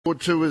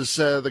Forward to is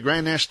the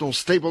Grand National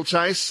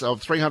Steeplechase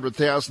of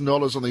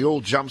 $300,000 on the All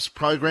Jumps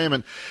program.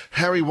 And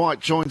Harry White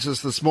joins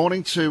us this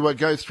morning to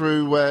go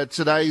through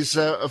today's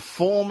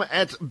form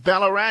at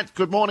Ballarat.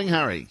 Good morning,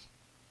 Harry.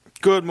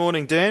 Good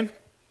morning, Dan.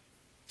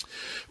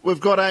 We've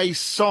got a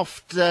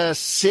soft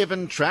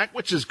 7 track,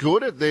 which is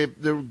good. They're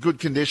good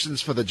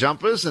conditions for the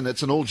jumpers, and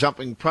it's an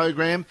all-jumping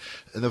program.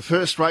 The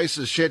first race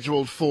is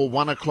scheduled for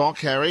 1 o'clock,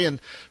 Harry, and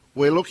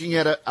we're looking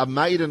at a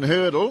maiden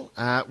hurdle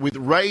with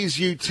Raise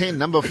You 10,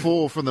 number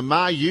 4 from the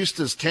Mar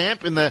Eustace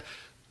camp in the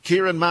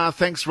Kieran Mar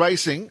Thanks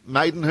Racing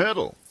maiden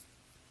hurdle.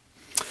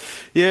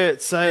 Yeah,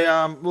 it's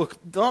look,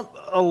 not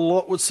a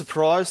lot would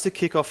surprise to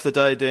kick off the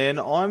day, Dan.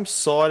 I'm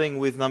siding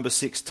with number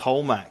 6,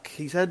 Tolmac.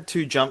 He's had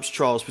 2 jumps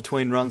trials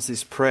between runs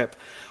this prep.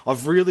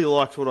 I've really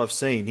liked what I've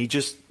seen. He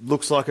just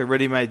looks like a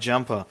ready-made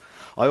jumper.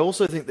 I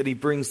also think that he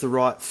brings the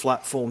right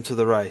flat form to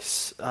the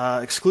race.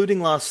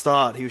 Excluding last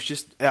start, he was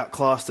just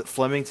outclassed at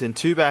Flemington.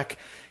 2 back,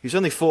 he was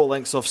only 4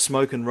 lengths off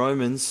Smoke and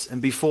Romans,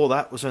 and before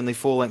that was only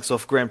 4 lengths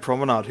off Grand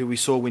Promenade, who we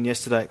saw win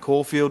yesterday at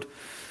Caulfield.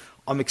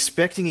 I'm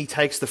expecting he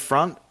takes the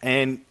front,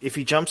 and if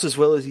he jumps as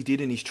well as he did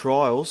in his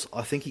trials,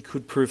 I think he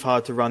could prove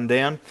hard to run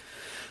down.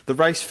 The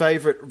race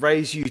favourite,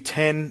 Raise You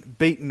 10,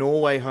 beat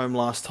Norway home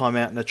last time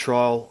out in a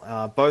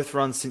trial. Both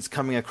runs since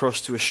coming across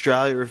to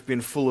Australia have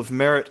been full of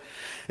merit.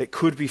 It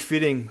could be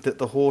fitting that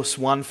the horse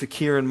won for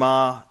Kieran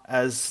Mar,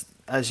 as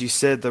you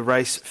said, the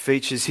race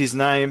features his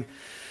name.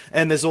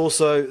 And there's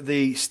also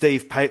the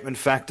Steve Pateman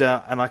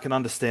factor, and I can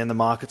understand the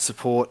market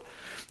support.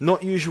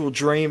 Not Usual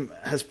Dream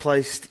has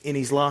placed in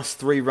his last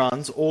 3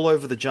 runs, all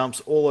over the jumps,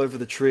 all over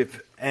the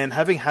trip, and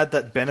having had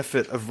that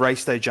benefit of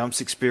race day jumps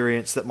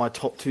experience that my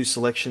top 2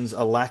 selections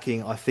are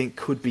lacking, I think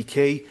could be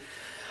key.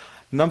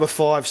 Number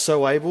 5,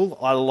 So Able,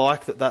 I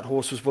like that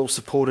horse was well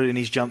supported in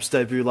his jumps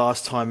debut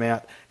last time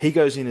out. He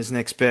goes in as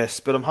next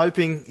best, but I'm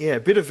hoping, a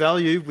bit of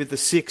value with the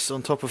 6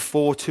 on top of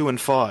 4, 2 and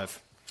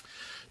 5.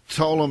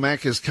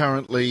 Tolmac is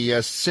currently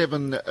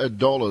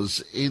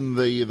 $7 in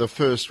the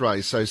first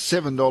race. So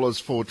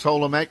 $7 for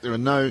Tolmac. There are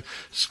no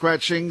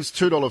scratchings.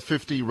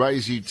 $2.50.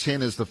 Raise You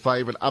 10 is the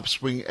favourite.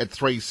 Upswing at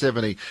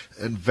 $3.70.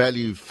 And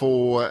value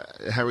for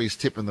Harry's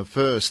tip in the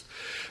first.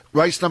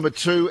 Race number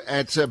 2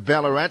 at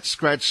Ballarat.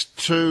 Scratch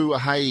 2.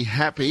 Hey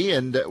Happy.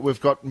 And we've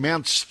got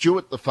Mount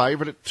Stewart, the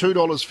favourite, at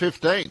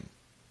 $2.15.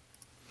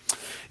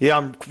 Yeah,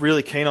 I'm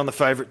really keen on the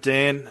favourite,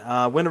 Dan.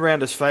 Went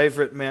around as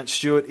favourite, Mount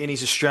Stewart, in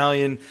his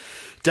Australian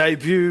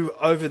debut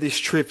over this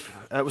trip.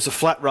 It was a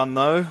flat run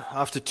though.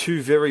 After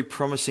 2 very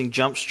promising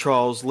jumps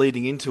trials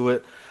leading into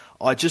it,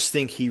 I just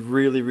think he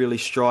really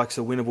strikes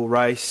a winnable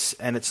race,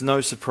 and it's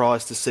no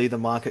surprise to see the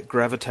market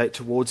gravitate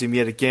towards him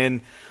yet again.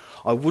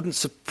 It wouldn't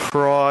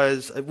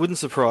surprise,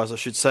 I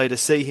should say, to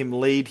see him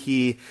lead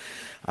here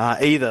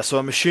either. So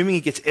I'm assuming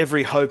he gets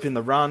every hope in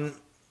the run.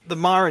 The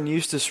Mar and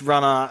Eustace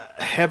runner,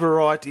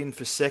 Heberite, in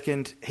for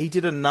second. He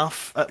did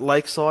enough at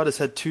Lakeside, has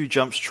had 2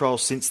 jumps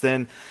trials since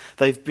then.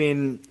 They've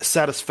been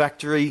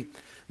satisfactory.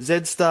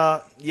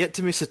 Z-Star, yet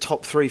to miss a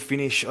top 3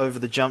 finish over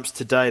the jumps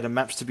to date and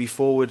maps to be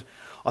forward.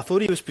 I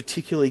thought he was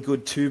particularly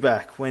good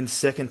 2-back when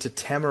second to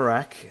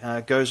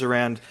Tamarack goes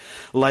around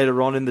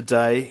later on in the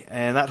day,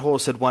 and that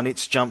horse had won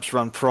its jumps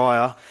run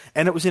prior,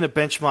 and it was in a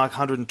benchmark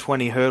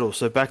 120 hurdle,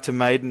 so back to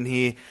maiden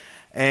here.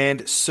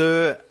 And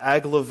Sir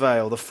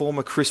Aglavale, the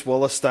former Chris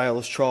Wallace stale,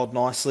 has trialled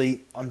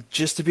nicely. I'm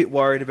just a bit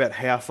worried about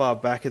how far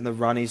back in the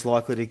run he's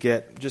likely to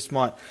get. Just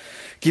might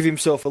give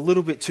himself a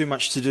little bit too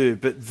much to do,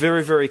 but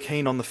very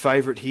keen on the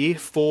favourite here,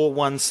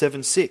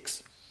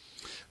 4-1-7-6.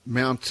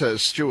 Mount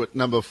Stewart,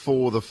 number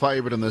 4, the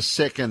favourite in the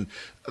second.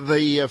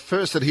 The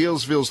first at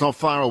Healesville's not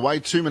far away,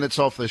 2 minutes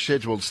off the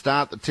scheduled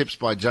start. The tips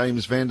by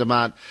James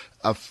Vandermaat,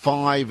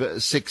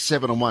 5, 6,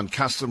 7 and 1.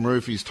 Custom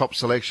Roofy's top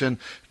selection,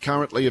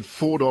 currently at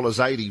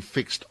 $4.80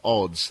 fixed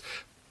odds.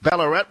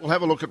 Ballarat, we'll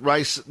have a look at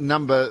race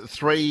number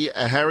 3,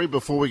 Harry,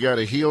 before we go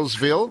to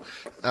Healesville.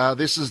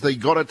 This is the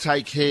Gotta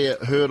Take Care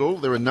hurdle.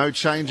 There are no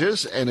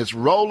changes, and it's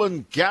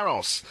Roland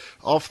Garros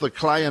off the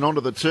clay and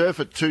onto the turf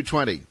at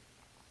 $2.20.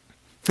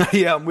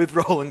 Yeah, I'm with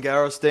Roland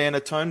Garros, Dan.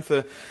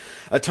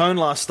 A tone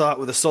last start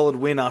with a solid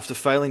win after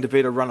failing to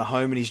beat a runner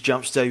home in his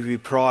jumps debut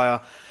prior.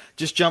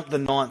 Just jumped the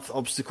 9th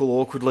obstacle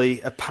awkwardly.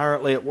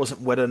 Apparently it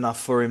wasn't wet enough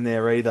for him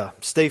there either.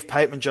 Steve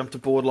Pateman jumped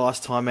aboard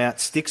last time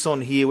out. Sticks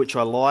on here, which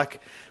I like.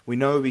 We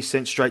know he'll be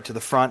sent straight to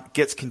the front.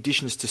 Gets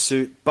conditions to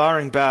suit.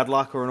 Barring bad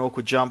luck or an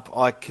awkward jump,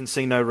 I can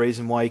see no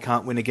reason why he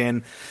can't win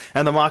again.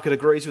 And the market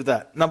agrees with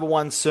that. Number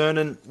 1,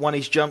 Cernan, won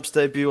his jumps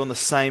debut on the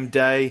same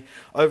day,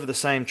 over the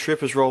same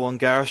trip as Roland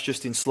Garros,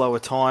 just in slower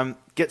time.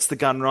 Gets the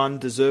gun run,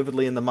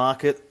 deservedly in the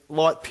market.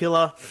 Light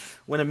Pillar,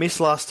 when a miss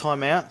last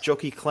time out,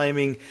 jockey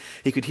claiming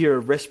he could hear a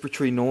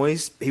respiratory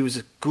noise. He was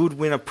a good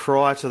winner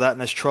prior to that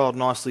and has trialled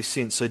nicely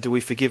since. So do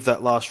we forgive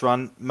that last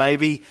run?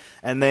 Maybe.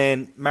 And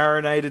then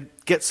Marinated,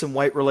 gets some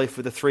weight relief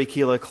with a 3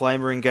 kilo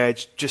claimer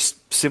engaged.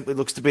 Just simply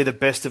looks to be the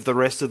best of the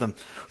rest of them.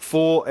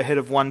 4 ahead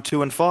of 1,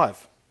 2 and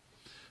 5.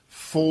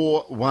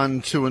 4,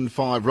 1, 2 and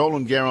 5.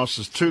 Roland Garros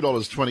is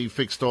 $2.20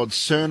 fixed odds.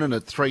 Cernan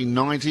at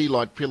 $3.90.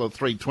 Light Pill at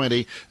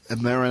 $3.20.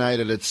 And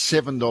Marinated at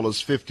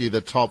 $7.50.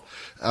 The top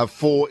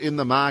four in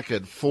the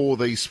market for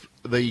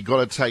the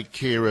Gotta Take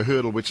Care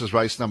hurdle, which is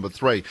race number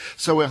 3.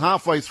 So we're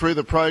halfway through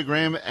the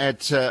program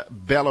at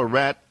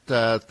Ballarat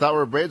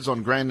Thoroughbreds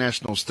on Grand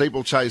National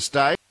Steeplechase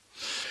Day.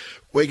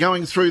 We're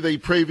going through the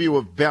preview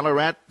of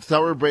Ballarat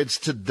Thoroughbreds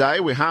today.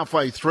 We're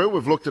halfway through.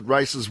 We've looked at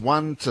races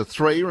 1 to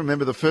 3.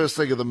 Remember, the first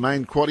leg of the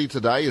main quaddie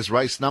today is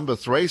race number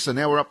 3. So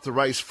now we're up to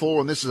race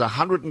 4, and this is a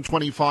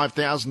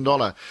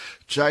 $125,000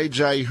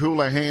 JJ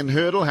Houlihan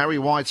hurdle. Harry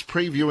White's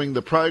previewing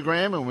the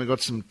program, and we've got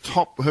some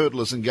top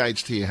hurdlers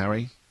engaged here,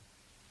 Harry.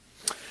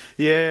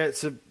 Yeah,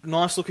 it's a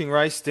nice-looking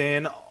race,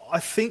 Dan. I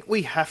think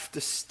we have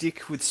to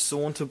stick with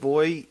Saunter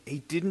Boy. He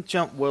didn't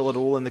jump well at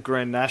all in the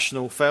Grand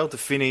National, failed to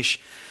finish.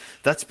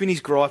 That's been his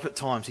gripe at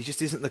times. He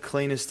just isn't the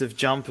cleanest of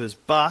jumpers.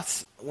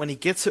 But when he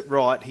gets it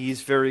right, he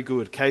is very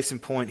good. Case in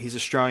point, his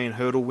Australian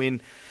hurdle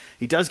win.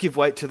 He does give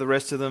weight to the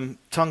rest of them.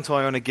 Tongue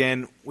tie on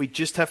again. We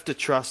just have to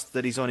trust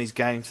that he's on his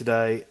game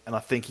today, and I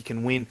think he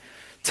can win.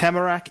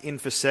 Tamarack in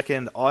for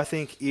second, I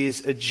think,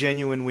 is a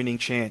genuine winning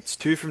chance.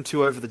 2 from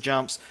 2 over the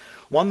jumps.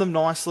 Won them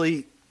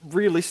nicely.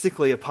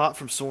 Realistically, apart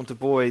from Saunter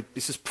Boy,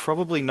 this is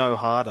probably no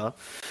harder.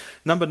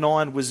 Number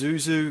 9,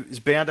 Wazuzu, is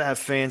bound to have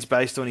fans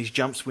based on his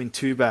jumps win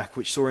 2-back,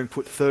 which saw him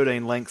put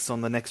 13 lengths on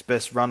the next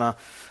best runner.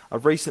 A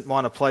recent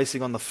minor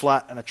placing on the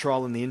flat and a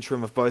trial in the interim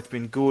have both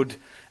been good.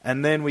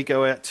 And then we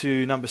go out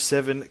to number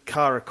 7,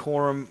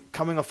 Karakoram,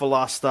 coming off a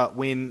last start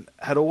win,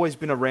 had always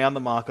been around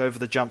the mark over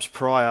the jumps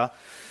prior.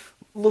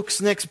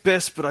 Looks next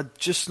best, but I'm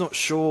just not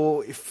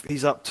sure if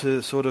he's up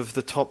to sort of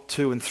the top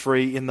 2 and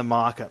 3 in the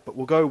market. But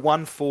we'll go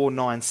 1, 4,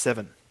 9,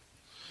 7.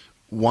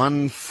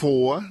 1,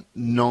 4,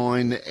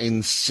 9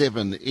 and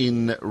 7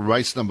 in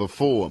race number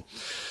 4.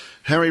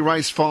 Harry,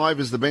 race 5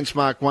 is the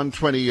benchmark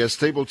 120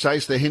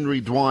 steeplechase, the Henry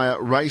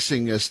Dwyer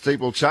Racing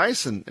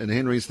steeplechase, and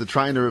Henry's the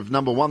trainer of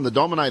number 1, the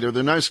Dominator.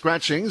 There are no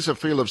scratchings, a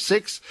field of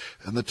 6,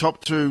 and the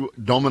top 2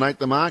 dominate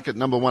the market.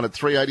 Number 1 at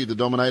 $3.80, the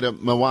Dominator,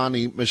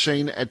 Mawani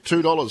Machine at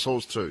 $2,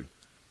 horse 2.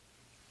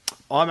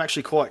 I'm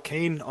actually quite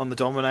keen on the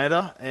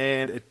Dominator,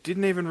 and it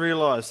didn't even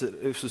realise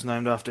that this was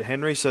named after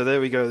Henry, so there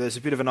we go. There's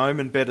a bit of an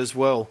omen bet as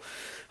well.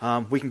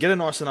 We can get a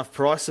nice enough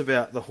price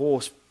about the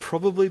horse,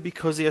 probably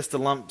because he has to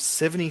lump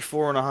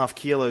 74.5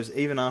 kilos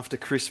even after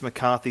Chris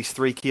McCarthy's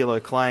 3 kilo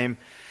claim.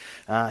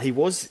 He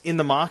was in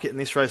the market in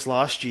this race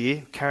last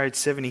year, carried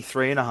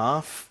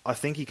 73.5. I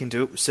think he can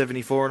do it with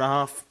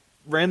 74.5.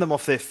 Ran them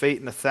off their feet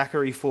in the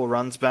Thackeray 4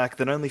 runs back,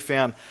 then only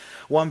found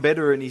one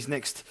better in his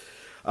next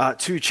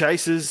 2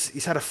 chases.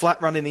 He's had a flat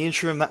run in the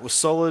interim. That was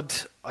solid.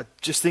 I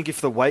just think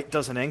if the weight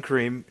doesn't anchor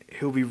him,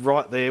 he'll be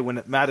right there when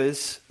it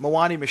matters.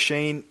 Mawani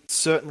Machine,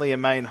 certainly a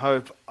main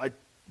hope.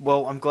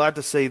 I'm glad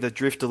to see the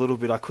drift a little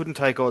bit. I couldn't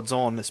take odds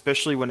on,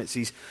 especially when it's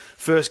his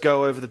first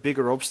go over the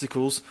bigger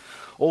obstacles.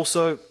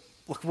 Also,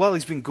 look, while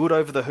he's been good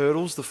over the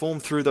hurdles, the form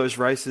through those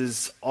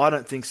races, I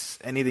don't think's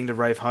anything to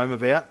rave home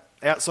about.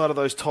 Outside of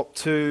those top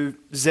 2,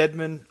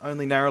 Zedman,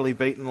 only narrowly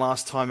beaten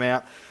last time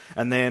out,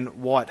 and then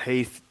White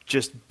Heath,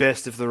 just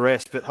best of the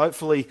rest. But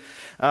hopefully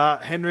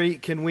Henry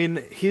can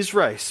win his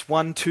race,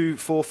 1, 2,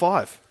 4,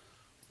 5.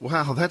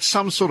 Wow, that's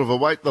some sort of a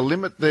weight. The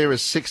limit there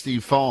is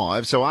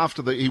 65. So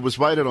after he was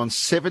weighted on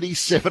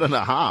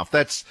 77.5.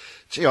 That's,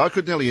 I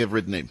could nearly have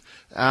ridden him.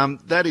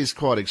 That is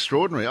quite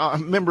extraordinary. I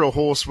remember a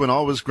horse when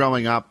I was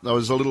growing up. I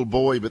was a little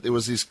boy, but there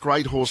was this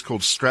great horse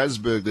called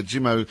Strasbourg that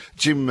Jim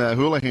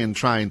Houlihan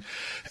trained.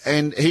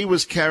 And he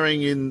was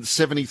carrying in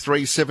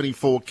 73,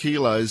 74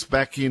 kilos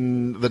back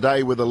in the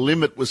day where the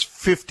limit was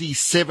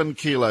 57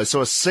 kilos.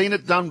 So I've seen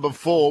it done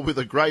before with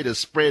a greater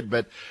spread,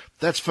 but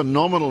that's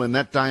phenomenal in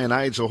that day and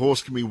age. A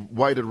horse can be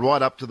weighted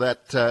right up to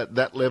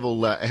that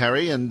level,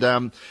 Harry, and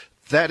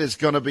that is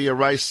going to be a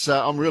race.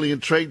 I'm really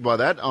intrigued by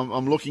that.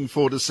 I'm looking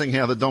forward to seeing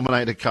how the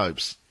Dominator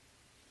copes.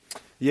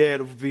 Yeah,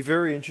 it'll be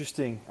very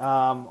interesting. It's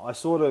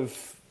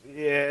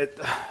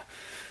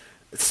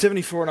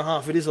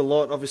 74.5. It is a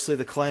lot. Obviously,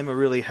 the claimer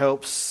really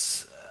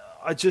helps.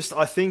 I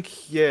think,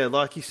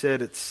 like you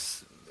said,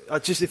 if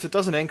it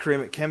doesn't anchor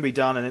him, it can be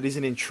done, and it is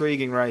an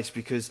intriguing race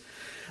because,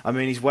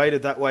 he's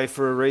weighted that way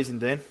for a reason,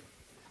 Dan.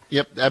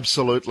 Yep,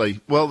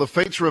 absolutely. Well, the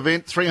feature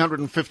event,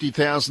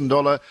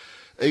 $350,000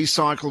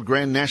 E-Cycle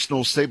Grand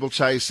National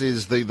Steeplechase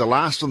is the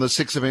last on the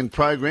 6-event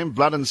program.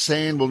 Blood and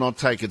Sand will not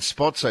take its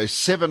spot, so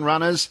 7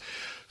 runners.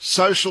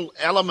 Social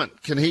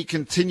Element, can he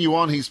continue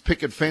on his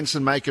picket fence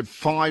and make it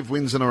 5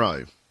 wins in a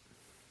row?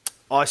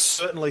 I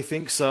certainly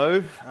think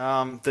so.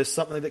 There's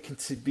something that can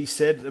be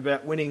said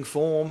about winning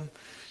form.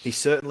 He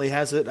certainly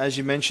has it, as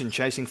you mentioned,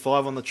 chasing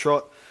 5 on the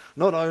trot.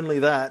 Not only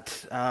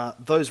that,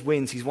 those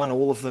wins, he's won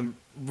all of them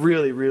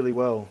really, really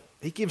well.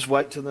 He gives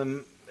weight to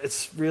them.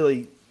 It's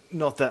really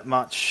not that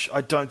much. I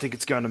don't think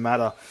it's going to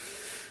matter.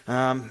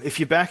 If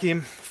you back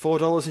him,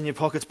 $4 in your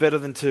pocket's better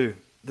than 2.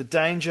 The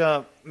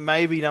danger,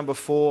 maybe number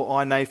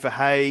 4, I Nay for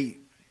Hay.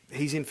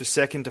 He's in for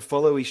second to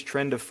follow his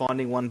trend of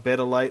finding one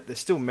better late. There's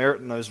still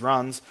merit in those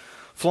runs.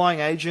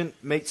 Flying Agent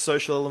meets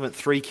Social Element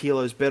 3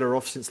 kilos better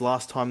off since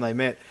last time they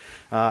met.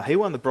 He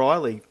won the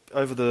Briley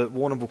over the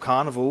Warrnambool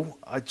Carnival.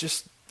 I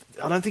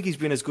don't think he's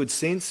been as good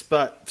since,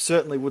 but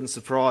certainly wouldn't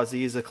surprise.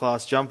 He is a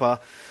class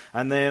jumper.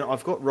 And then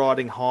I've got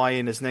Riding High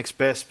in as next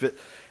best, but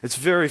it's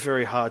very,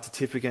 very hard to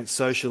tip against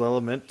Social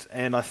Element,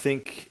 and I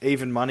think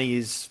even money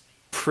is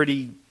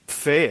pretty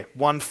fair.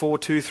 1, 4,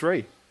 2,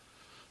 3.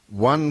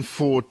 1,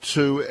 4,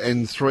 2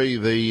 and 3.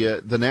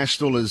 The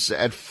National is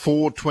at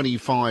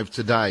 4.25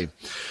 today.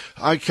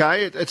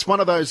 Okay, it's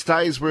one of those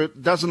days where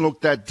it doesn't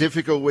look that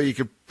difficult, where you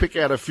could pick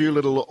out a few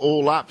little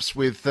all-ups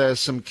with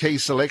some key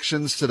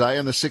selections today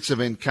on the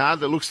 6-event card.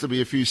 There looks to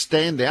be a few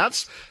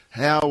standouts.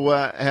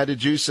 How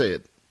did you see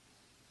it?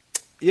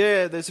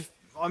 Yeah,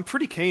 I'm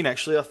pretty keen,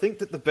 actually. I think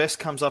that the best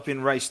comes up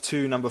in race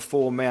 2, number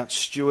 4, Mount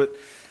Stewart,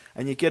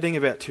 and you're getting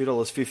about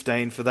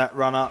 $2.15 for that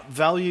runner.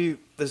 Value,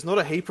 there's not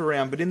a heap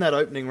around, but in that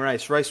opening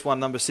race 1,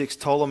 number 6,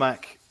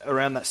 Tolomac,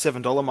 around that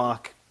 $7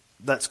 mark,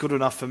 that's good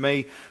enough for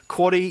me.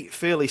 Quaddy,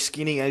 fairly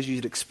skinny, as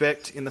you'd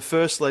expect. In the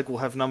first leg, we'll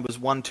have numbers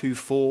 1, 2,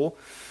 4.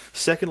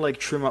 Second leg,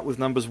 trim up with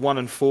numbers 1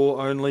 and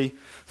 4 only.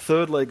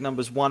 Third leg,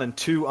 numbers 1 and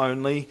 2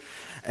 only.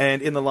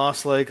 And in the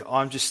last leg,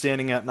 I'm just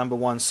standing out number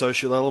 1,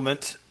 Social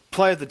Element.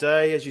 Play of the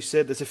day, as you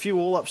said, there's a few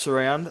all-ups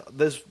around.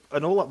 There's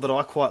an all-up that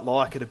I quite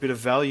like at a bit of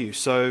value.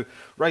 So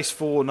race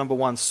 4, number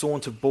 1,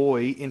 Saunter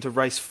Boy, into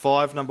race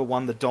 5, number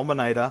 1, The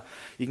Dominator.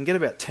 You can get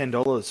about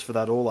 $10 for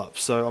that all-up.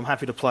 So I'm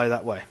happy to play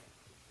that way.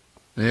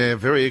 Yeah,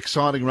 very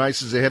exciting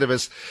races ahead of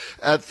us.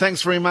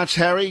 Thanks very much,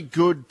 Harry.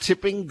 Good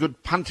tipping,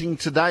 good punting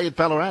today at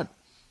Ballarat.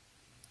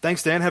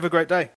 Thanks, Dan. Have a great day.